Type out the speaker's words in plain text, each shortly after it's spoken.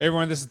Hey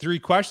everyone, this is Three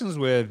Questions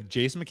with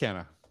Jason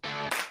McKenna.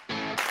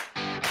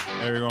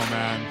 There we go,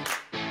 man.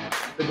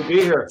 Good to be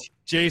here.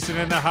 Jason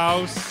in the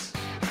house.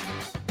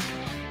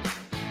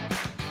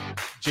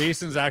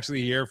 Jason's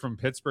actually here from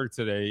Pittsburgh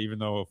today, even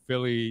though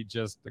Philly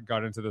just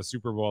got into the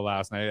Super Bowl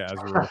last night as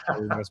we were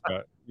recording this,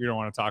 but we don't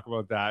want to talk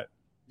about that.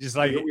 Just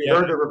like we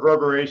heard the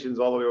reverberations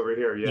all the way over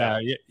here. Yeah,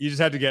 you just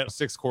had to get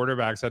 6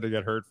 quarterbacks had to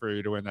get hurt for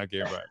you to win that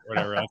game, but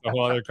whatever. That's a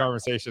whole other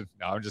conversation.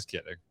 No, I'm just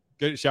kidding.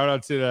 Good shout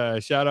out to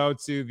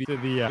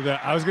the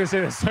I was gonna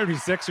say the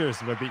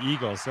 76ers, but the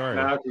Eagles. Sorry.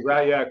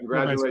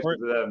 Congratulations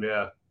to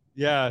them.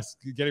 Yeah,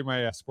 getting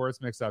my sports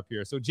mixed up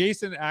here. So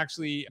Jason,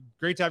 actually,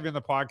 great to have you on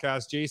the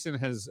podcast. Jason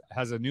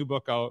has a new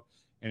book out,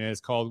 and it's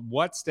called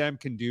 "What STEM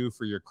Can Do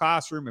for Your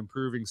Classroom: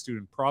 Improving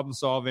Student Problem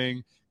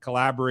Solving,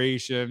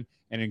 Collaboration,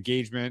 and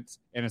Engagement."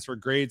 And it's for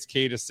grades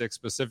K to 6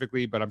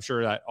 specifically, but I'm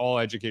sure that all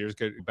educators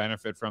could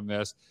benefit from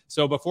this.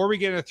 So before we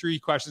get into 3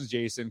 questions,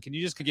 Jason, can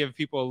you just give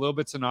people a little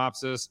bit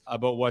synopsis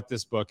about what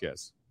this book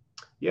is?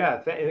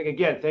 Yeah.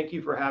 Again, thank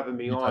you for having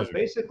me on. Pleasure.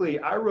 Basically,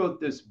 I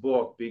wrote this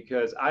book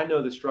because I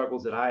know the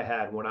struggles that I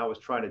had when I was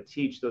trying to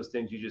teach those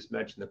things you just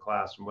mentioned in the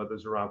classroom, whether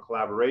it's around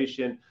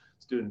collaboration,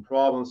 student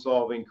problem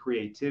solving,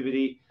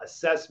 creativity,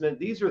 assessment.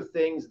 These are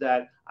things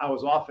that I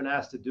was often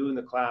asked to do in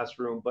the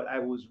classroom, but I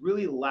was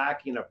really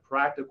lacking a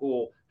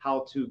practical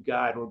how-to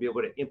guide and be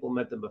able to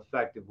implement them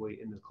effectively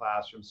in the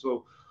classroom.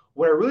 So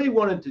what I really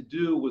wanted to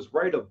do was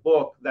write a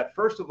book that,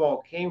 first of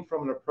all, came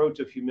from an approach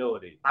of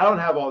humility. I don't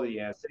have all the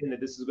answers, saying that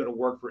this is going to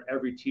work for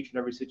every teacher in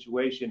every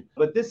situation,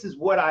 but this is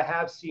what I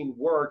have seen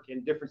work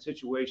in different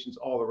situations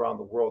all around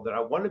the world, that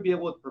I want to be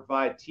able to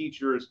provide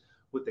teachers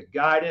with the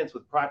guidance,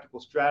 with practical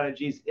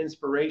strategies,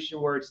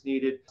 inspiration where it's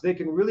needed, so they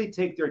can really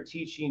take their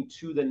teaching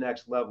to the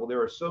next level.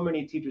 There are so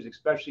many teachers,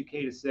 especially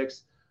K to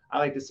 6, I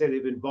like to say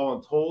they've been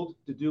voluntold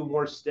to do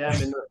more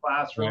STEM in their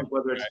classrooms,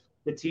 whether it's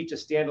to teach a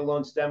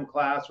standalone STEM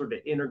class or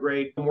to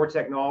integrate more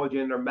technology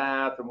in their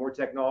math or more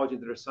technology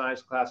into their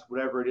science class,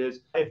 whatever it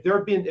is. If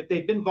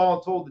they've been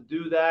voluntold to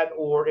do that,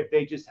 or if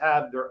they just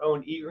have their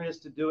own eagerness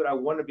to do it, I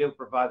want to be able to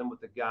provide them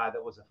with a guide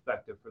that was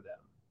effective for them.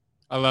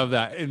 I love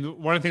that. And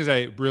one of the things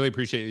I really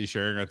appreciate you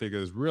sharing, I think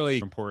is really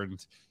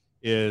important,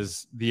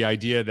 is the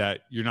idea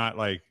that you're not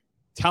like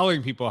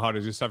telling people how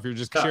to do stuff. You're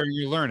just sharing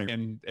your learning.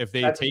 And if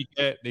they take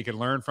it, they can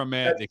learn from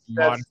it. They can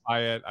modify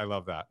it. I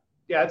love that.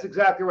 Yeah, that's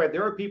exactly right.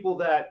 There are people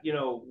that,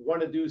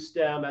 want to do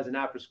STEM as an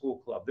after-school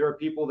club. There are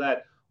people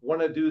that want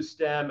to do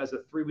STEM as a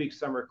 3-week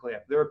summer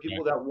camp. There are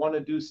people that want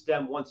to do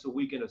STEM once a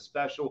week in a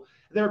special.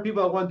 There are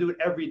people that want to do it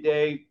every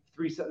day,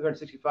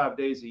 365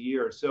 days a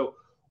year. So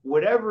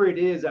whatever it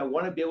is, I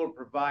want to be able to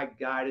provide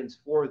guidance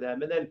for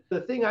them. And then the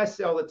thing I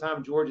say all the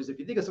time, George, is if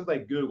you think of something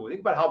like Google,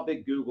 think about how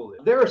big Google is.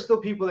 There are still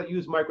people that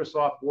use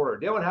Microsoft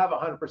Word. They don't have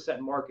 100%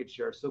 market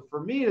share. So for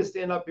me to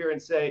stand up here and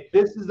say,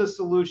 this is the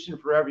solution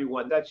for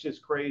everyone, that's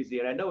just crazy.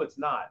 And I know it's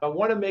not. I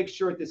want to make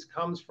sure this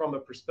comes from a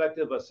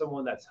perspective of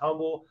someone that's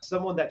humble,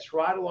 someone that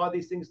tried a lot of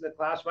these things in the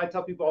classroom. I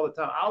tell people all the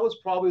time, I was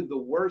probably the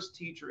worst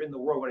teacher in the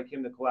world when it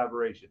came to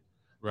collaboration.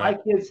 My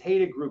kids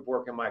hated group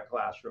work in my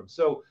classroom.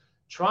 So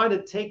trying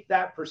to take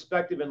that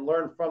perspective and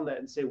learn from that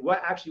and say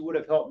what actually would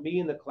have helped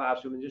me in the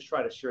classroom, and just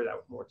try to share that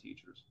with more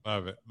teachers.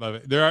 Love it. Love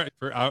it. I'm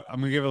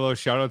going to give a little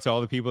shout out to all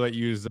the people that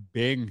use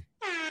Bing.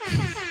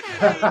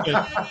 Right?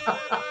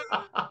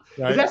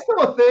 Is that still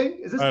a thing?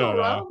 Is this still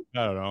around?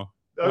 I don't know.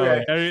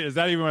 Okay. Is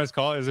that even what it's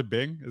called? Is it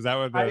Bing? Is that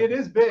what it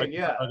is Bing?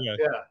 Yeah. Okay.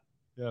 Yeah.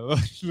 Yeah,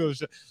 little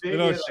shout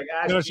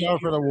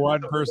out for the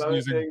one person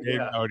using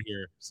Bing out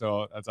here.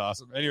 So that's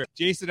awesome. Anyway,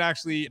 Jason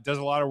actually does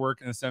a lot of work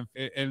in the STEM,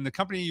 and the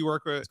company you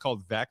work with is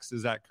called Vex.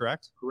 Is that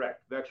correct?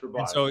 Correct. Vex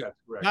Robotics. So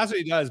that's what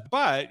he does.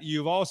 But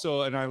you've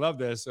also, and I love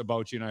this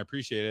about you, and I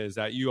appreciate it, is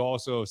that you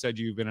also said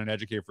you've been an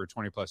educator for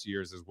 20 plus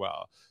years as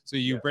well. So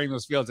you bring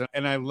those fields,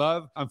 and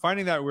I'm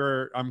finding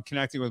that I'm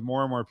connecting with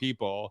more and more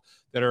people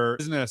that are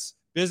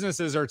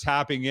businesses are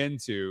tapping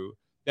into,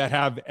 that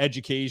have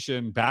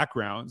education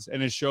backgrounds,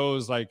 and it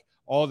shows like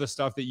all the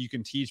stuff that you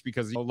can teach,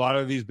 because a lot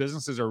of these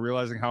businesses are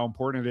realizing how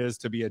important it is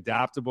to be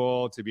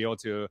adaptable, to be able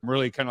to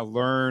really kind of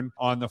learn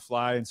on the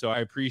fly. And so I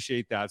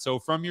appreciate that. So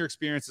from your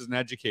experience as an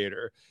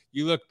educator,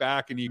 you look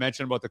back and you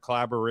mentioned about the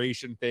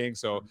collaboration thing.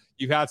 So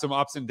you've had some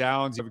ups and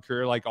downs of a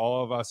career like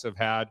all of us have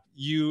had.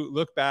 You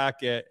look back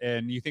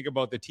and you think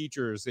about the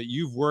teachers that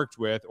you've worked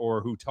with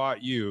or who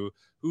taught you.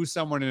 Who's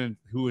someone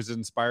who has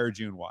inspired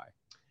you and why?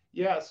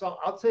 Yeah, so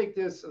I'll take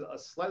this a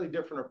slightly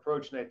different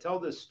approach. And I tell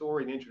this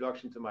story in the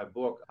introduction to my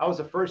book. I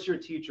was a first-year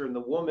teacher, and the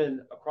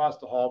woman across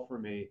the hall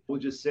from me, we'll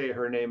just say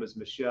her name is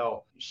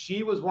Michelle.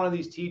 She was one of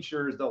these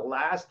teachers. The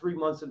last 3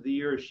 months of the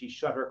year, she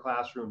shut her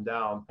classroom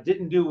down.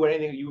 Didn't do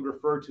anything you would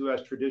refer to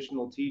as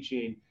traditional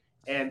teaching,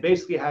 and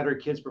basically had her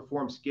kids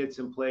perform skits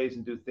and plays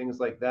and do things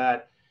like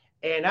that.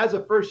 And as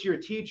a first-year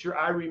teacher,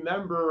 I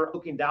remember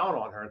looking down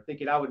on her and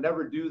thinking I would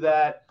never do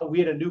that. We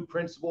had a new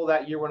principal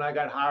that year when I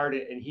got hired,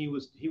 and he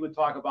would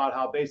talk about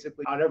how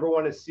basically I never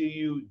want to see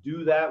you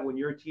do that when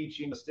you're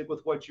teaching. Stick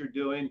with what you're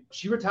doing.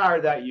 She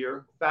retired that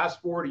year.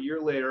 Fast forward a year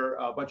later,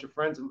 a bunch of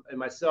friends and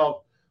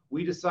myself,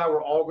 we decide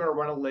we're all going to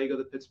run a leg of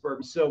the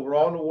Pittsburgh. So we're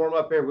all in the warm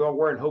up area. We're all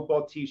wearing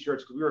Hopewell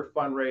t-shirts because we were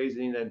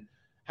fundraising, and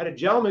had a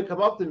gentleman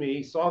come up to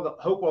me, saw the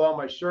Hopewell on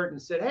my shirt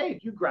and said, "Hey,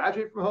 you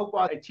graduate from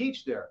Hopewell? I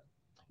teach there."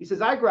 He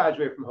says, "I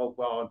graduated from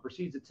Hopewell," and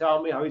proceeds to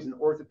tell me how he's an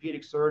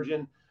orthopedic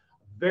surgeon,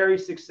 very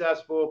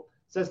successful.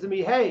 Says to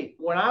me, "Hey,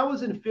 when I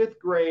was in 5th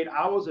grade,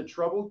 I was a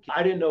troubled kid.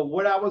 I didn't know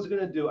what I was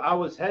going to do. I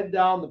was head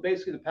down,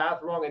 basically the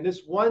path wrong. And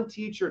this one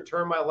teacher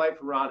turned my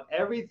life around.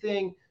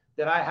 Everything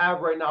that I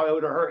have right now, I owe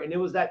to her. And it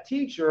was that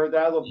teacher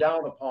that I looked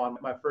down upon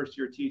my first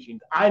year teaching."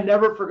 I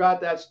never forgot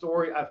that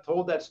story. I've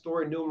told that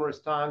story numerous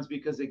times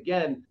because,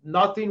 again,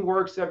 nothing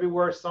works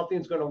everywhere.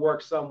 Something's going to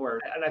work somewhere.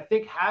 And I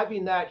think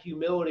having that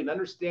humility and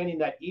understanding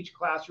that each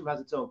classroom has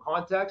its own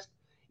context,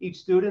 each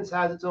student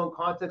has its own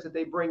context that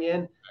they bring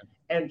in,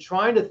 and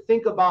trying to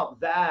think about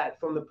that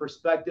from the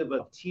perspective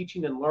of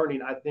teaching and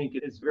learning, I think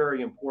is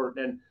very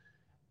important.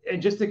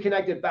 And just to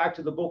connect it back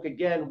to the book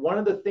again, one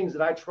of the things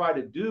that I try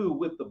to do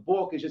with the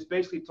book is just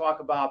basically talk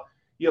about,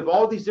 you have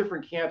all these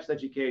different camps in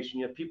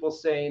education. You have people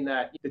saying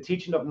that the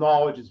teaching of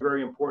knowledge is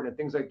very important and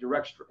things like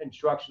direct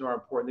instruction are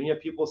important. Then you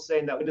have people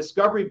saying that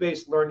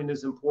discovery-based learning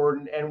is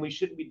important and we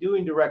shouldn't be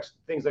doing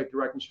things like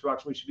direct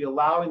instruction. We should be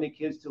allowing the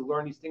kids to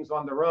learn these things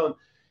on their own.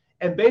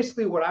 And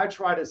basically what I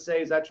try to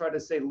say is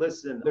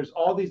listen, there's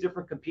all these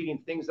different competing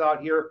things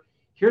out here.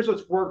 Here's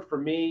what's worked for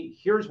me.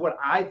 Here's what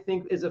I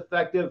think is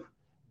effective,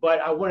 but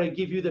I want to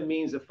give you the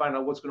means to find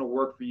out what's going to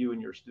work for you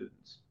and your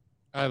students.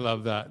 I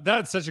love that.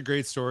 That's such a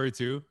great story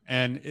too.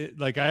 And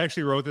I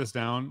actually wrote this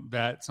down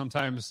that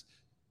sometimes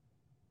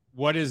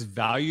what is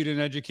valued in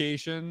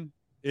education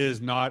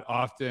is not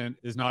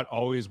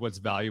always what's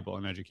valuable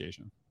in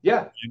education.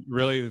 Yeah. And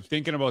really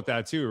thinking about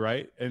that too,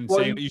 right? And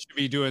saying you should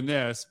be doing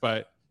this,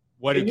 but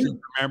what do kids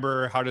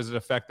remember? How does it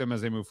affect them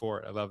as they move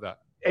forward? I love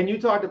that. And you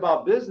talked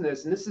about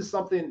business, and this is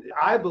something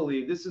I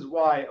believe, this is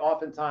why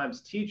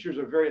oftentimes teachers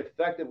are very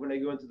effective when they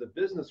go into the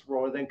business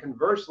world. And then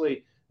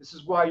conversely, this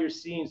is why you're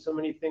seeing so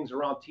many things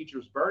around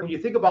teachers burn. When you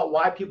think about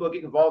why people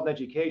get involved in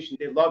education,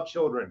 they love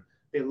children.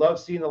 They love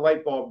seeing the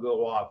light bulb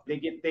go off.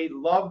 They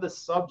love the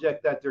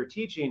subject that they're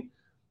teaching.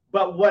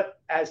 But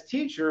as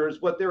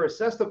teachers, what they're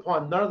assessed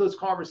upon, none of those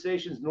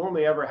conversations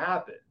normally ever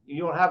happen.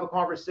 You don't have a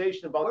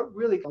conversation about what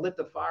really lit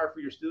the fire for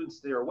your students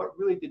there, or what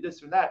really did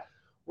this or that.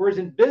 Whereas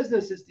in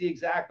business, it's the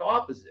exact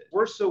opposite.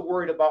 We're so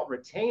worried about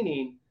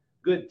retaining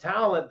good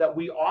talent that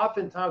we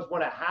oftentimes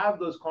want to have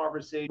those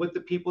conversations with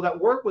the people that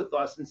work with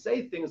us and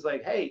say things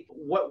like, "Hey,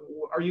 what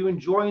are you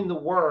enjoying the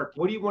work?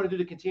 What do you want to do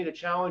to continue to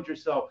challenge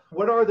yourself?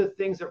 What are the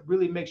things that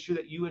really make sure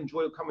that you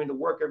enjoy coming to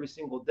work every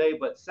single day?"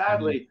 But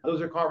sadly,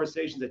 those are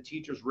conversations that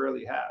teachers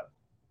rarely have.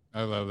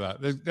 I love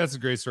that. That's a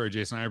great story,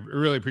 Jason. I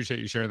really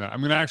appreciate you sharing that.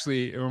 I'm going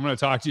to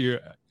talk to you.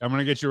 I'm going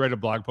to get you to write a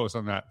blog post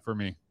on that for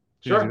me.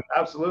 Sure,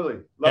 absolutely.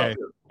 Love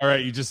to. All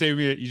right, you just saved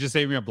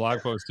me a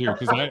blog post too,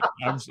 because I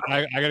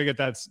got to get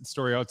that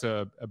story out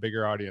to a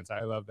bigger audience.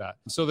 I love that.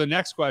 So the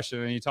next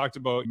question, and you talked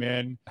about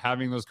men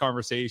having those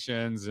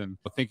conversations and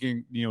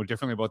thinking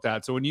differently about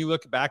that. So when you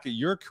look back at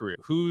your career,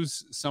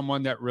 who's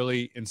someone that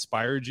really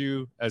inspired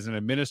you as an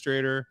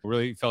administrator,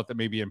 really felt that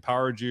maybe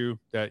empowered you,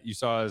 that you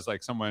saw as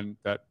like someone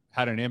that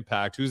had an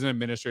impact? Who's an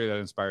administrator that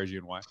inspires you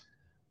and why?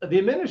 The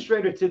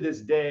administrator to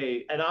this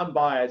day, and I'm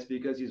biased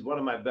because he's one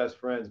of my best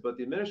friends, but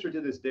the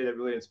administrator to this day that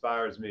really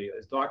inspires me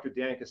is Dr.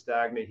 Dan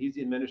Castagna. He's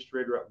the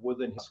administrator at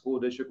Woodland School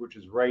District, which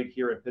is right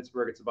here in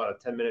Pittsburgh. It's about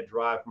a 10-minute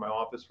drive from my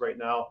office right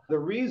now. The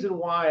reason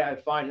why I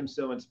find him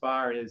so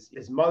inspiring is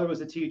his mother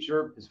was a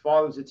teacher, his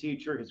father was a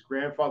teacher, his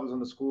grandfather's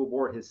on the school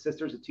board, his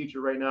sister's a teacher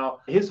right now.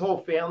 His whole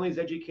family's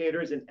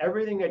educators, and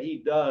everything that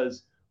he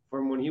does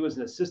from when he was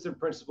an assistant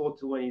principal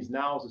to when he's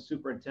now as a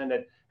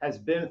superintendent has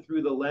been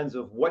through the lens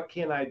of what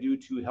can I do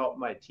to help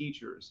my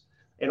teachers.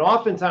 And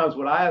oftentimes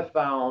what I have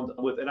found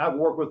and I've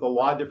worked with a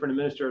lot of different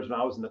administrators when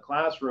I was in the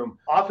classroom,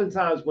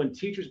 oftentimes when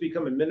teachers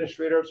become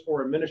administrators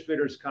or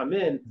administrators come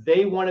in,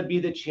 they want to be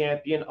the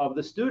champion of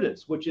the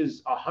students, which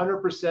is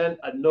 100%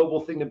 a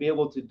noble thing to be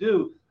able to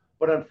do.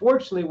 But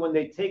unfortunately, when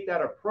they take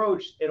that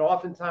approach, it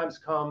oftentimes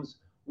comes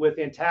with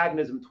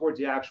antagonism towards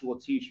the actual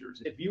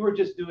teachers. If you were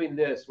just doing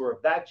this, or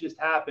if that just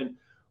happened,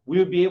 we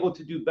would be able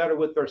to do better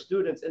with our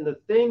students. And the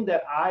thing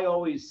that I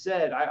always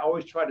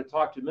try to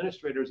talk to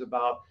administrators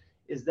about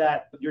is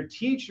that your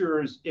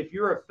teachers, if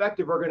you're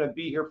effective, are going to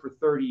be here for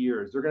 30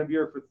 years. They're going to be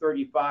here for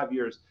 35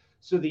 years.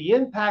 So the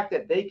impact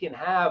that they can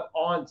have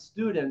on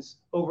students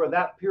over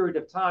that period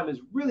of time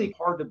is really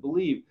hard to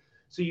believe.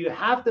 So you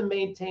have to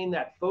maintain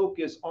that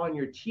focus on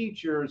your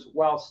teachers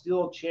while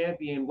still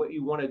championing what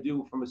you want to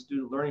do from a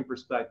student learning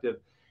perspective.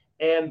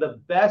 And the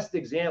best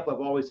example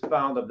I've always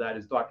found of that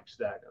is Dr.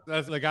 Castagna.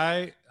 That's like,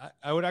 I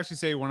would actually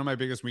say one of my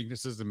biggest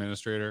weaknesses as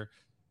administrator,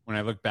 when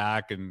I look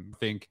back and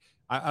think,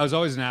 I was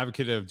always an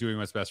advocate of doing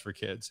what's best for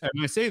kids. And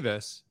I say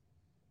this,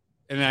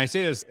 and I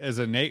say this as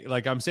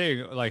I'm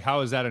saying, like,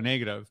 how is that a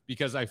negative?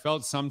 Because I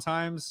felt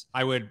sometimes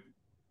I would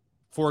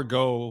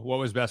forego what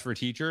was best for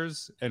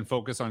teachers and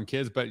focus on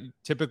kids. But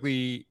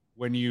typically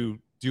when you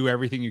do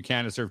everything you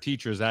can to serve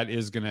teachers, that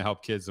is going to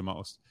help kids the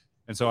most.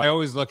 And so I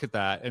always look at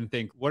that and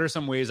think, what are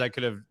some ways I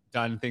could have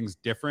done things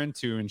different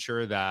to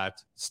ensure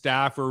that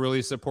staff were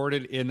really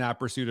supported in that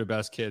pursuit of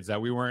best kids,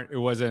 that it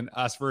wasn't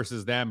us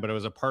versus them, but it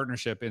was a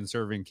partnership in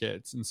serving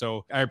kids. And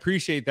so I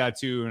appreciate that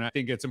too. And I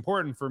think it's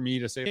important for me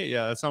to say, hey,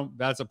 yeah,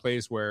 that's a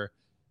place where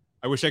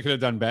I wish I could have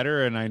done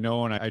better. And I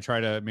know, and I try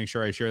to make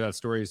sure I share that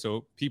story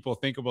so people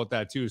think about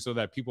that too, so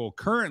that people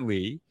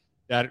currently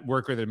that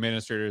work with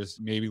administrators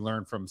maybe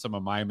learn from some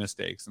of my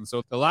mistakes. And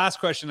so the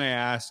last question I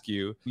ask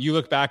you, you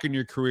look back in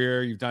your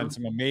career, you've done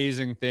some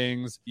amazing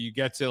things. You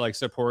get to like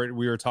support.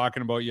 We were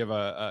talking about, you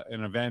have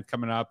an event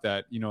coming up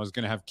that, you know, is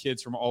going to have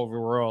kids from all over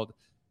the world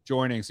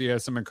joining. So you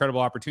have some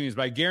incredible opportunities,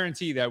 but I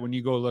guarantee that when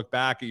you go look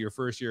back at your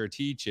first year of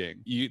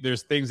teaching,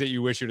 there's things that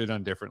you wish you'd have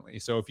done differently.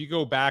 So if you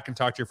go back and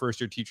talk to your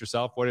first year teacher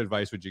self, what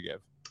advice would you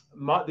give?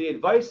 The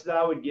advice that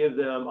I would give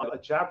them, a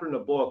chapter in the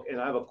book,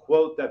 and I have a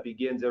quote that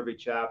begins every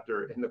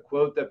chapter. And the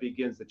quote that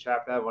begins the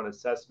chapter I have on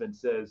assessment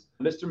says,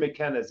 Mr.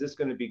 McKenna, is this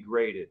going to be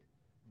graded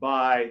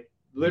by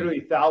literally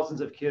thousands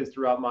of kids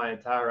throughout my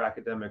entire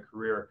academic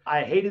career?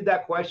 I hated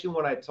that question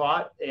when I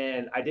taught,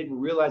 and I didn't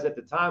realize at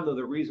the time, though,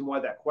 the reason why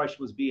that question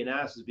was being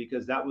asked is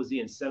because that was the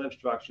incentive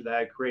structure that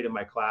I created in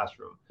my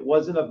classroom. It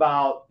wasn't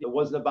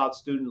about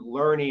student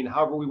learning,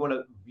 however we want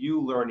to view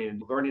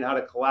learning how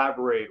to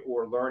collaborate,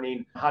 or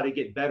learning how to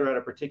get better at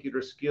a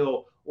particular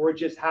skill, or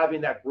just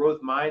having that growth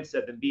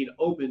mindset and being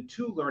open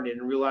to learning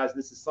and realizing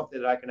this is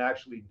something that I can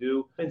actually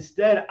do.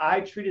 Instead,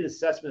 I treated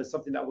assessment as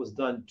something that was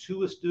done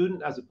to a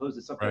student as opposed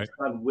to something that's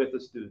done with a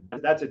student.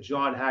 That's a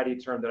John Hattie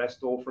term that I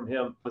stole from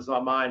him. It's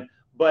not mine.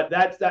 But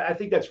I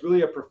think that's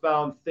really a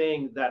profound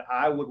thing that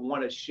I would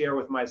want to share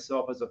with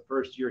myself as a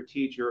first-year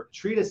teacher.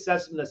 Treat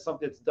assessment as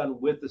something that's done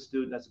with the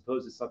student as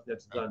opposed to something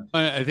that's done.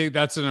 I think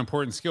that's an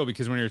important skill,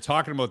 because when you're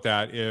talking about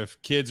that,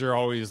 if kids are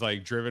always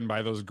like driven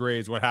by those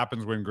grades, what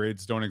happens when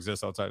grades don't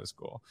exist outside of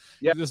school?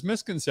 Yeah. This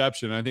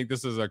misconception, I think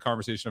this is a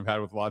conversation I've had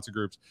with lots of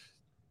groups.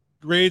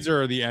 Grades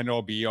are the end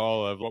all be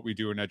all of what we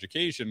do in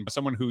education.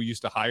 Someone who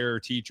used to hire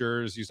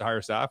teachers, used to hire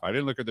staff, I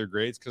didn't look at their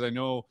grades because I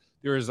know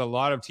there is a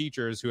lot of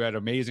teachers who had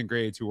amazing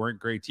grades who weren't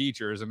great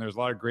teachers. And there's a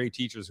lot of great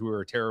teachers who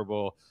were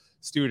terrible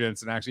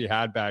students and actually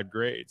had bad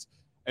grades.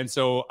 And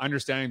so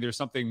understanding there's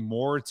something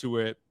more to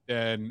it,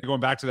 and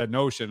going back to that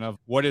notion of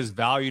what is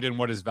valued and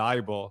what is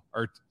valuable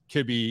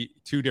could be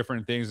two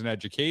different things in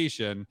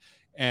education.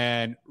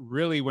 And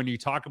really, when you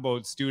talk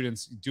about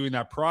students doing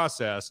that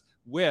process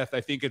I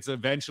think it's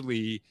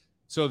eventually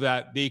so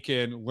that they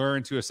can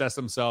learn to assess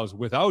themselves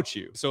without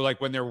you. So like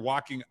when they're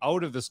walking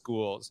out of the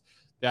schools,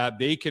 that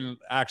they can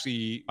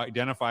actually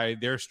identify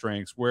their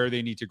strengths, where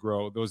they need to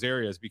grow, those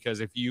areas. Because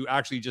if you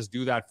actually just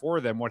do that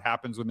for them, what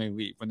happens when they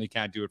leave, when they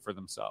can't do it for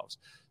themselves?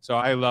 So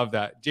I love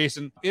that.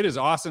 Jason, it is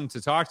awesome to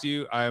talk to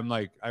you. I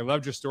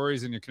loved your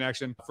stories and your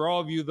connection. For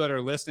all of you that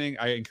are listening,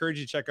 I encourage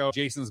you to check out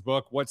Jason's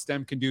book, What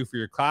STEM Can Do for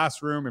Your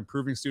Classroom,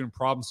 Improving Student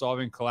Problem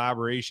Solving,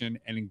 Collaboration,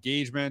 and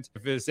Engagement.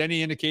 If it's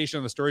any indication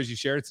of the stories you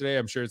shared today,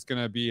 I'm sure it's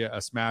going to be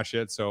a smash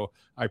hit. So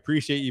I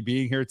appreciate you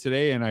being here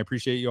today, and I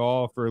appreciate you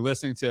all for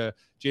listening to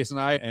Jason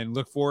and I, and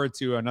look forward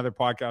to another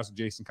podcast with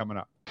Jason coming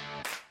up.